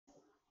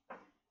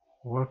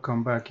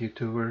Welcome back,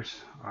 YouTubers.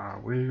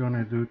 We're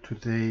gonna do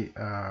today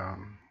a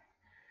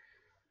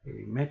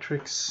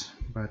matrix,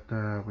 but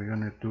we're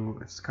gonna do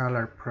a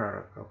scalar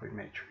product of a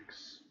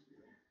matrix.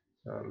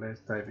 So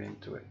let's dive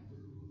into it.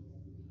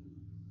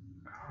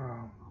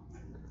 Um,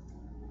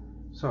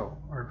 so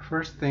our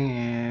first thing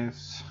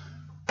is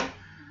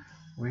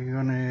we're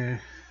gonna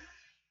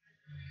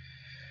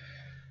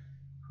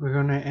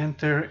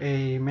enter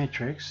a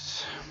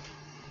matrix.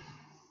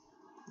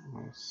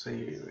 Let's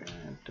see, we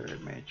enter a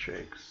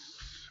matrix.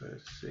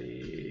 Let's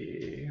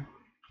see.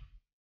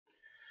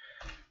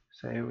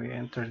 Say we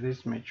enter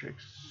this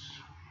matrix.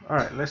 All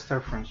right, let's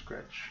start from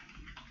scratch.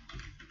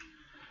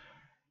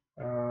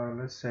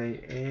 Let's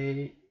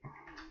say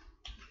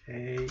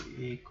A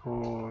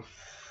equals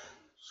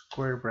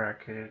square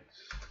brackets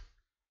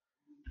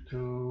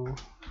 2,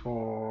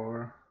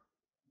 4,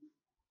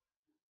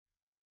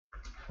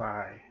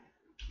 5,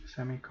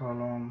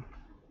 semicolon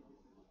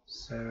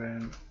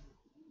 7,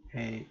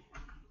 8,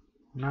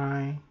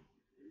 9,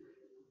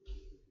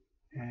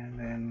 and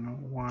then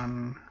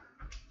 1,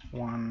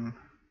 1,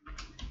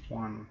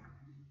 1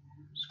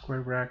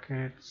 square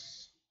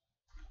brackets.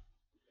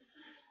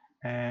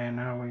 And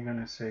now we're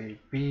gonna say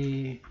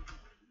B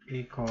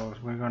equals,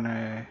 we're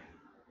gonna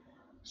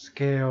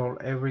scale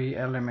every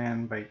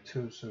element by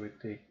 2, so we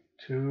take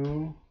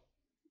 2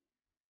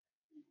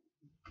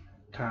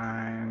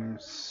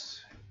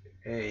 times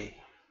A,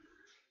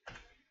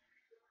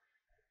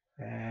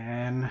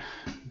 and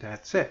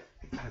that's it.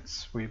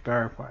 We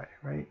verify,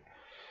 right?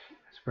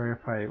 Let's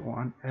verify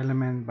one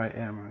element by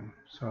element.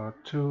 So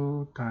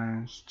 2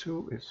 times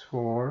 2 is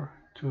 4,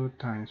 2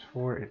 times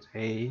 4 is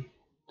A,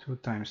 2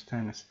 times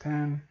 10 is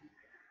 10,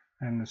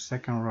 and the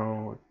second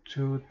row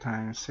 2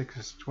 times 6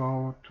 is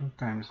 12, 2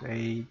 times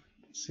 8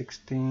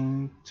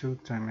 16, 2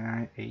 times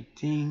 9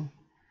 18,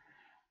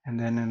 and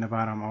then in the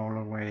bottom all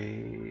the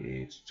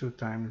way it's 2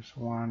 times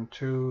 1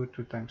 2,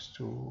 2 times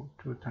 2,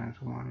 2 times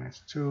 1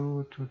 is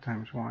 2, 2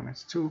 times 1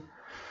 is 2.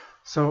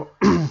 So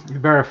it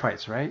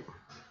verifies, right?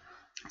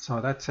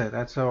 So that's it.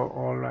 That's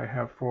all I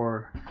have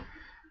for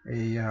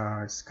a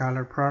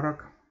scalar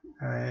product.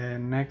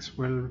 Next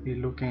we'll be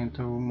looking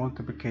into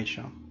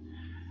multiplication.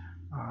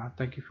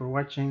 Thank you for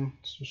watching.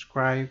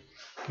 Subscribe,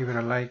 give it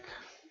a like,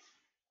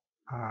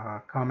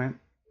 comment.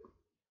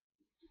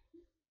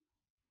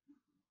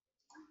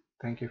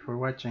 Thank you for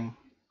watching.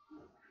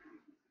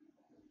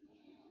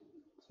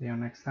 See you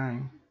next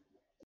time.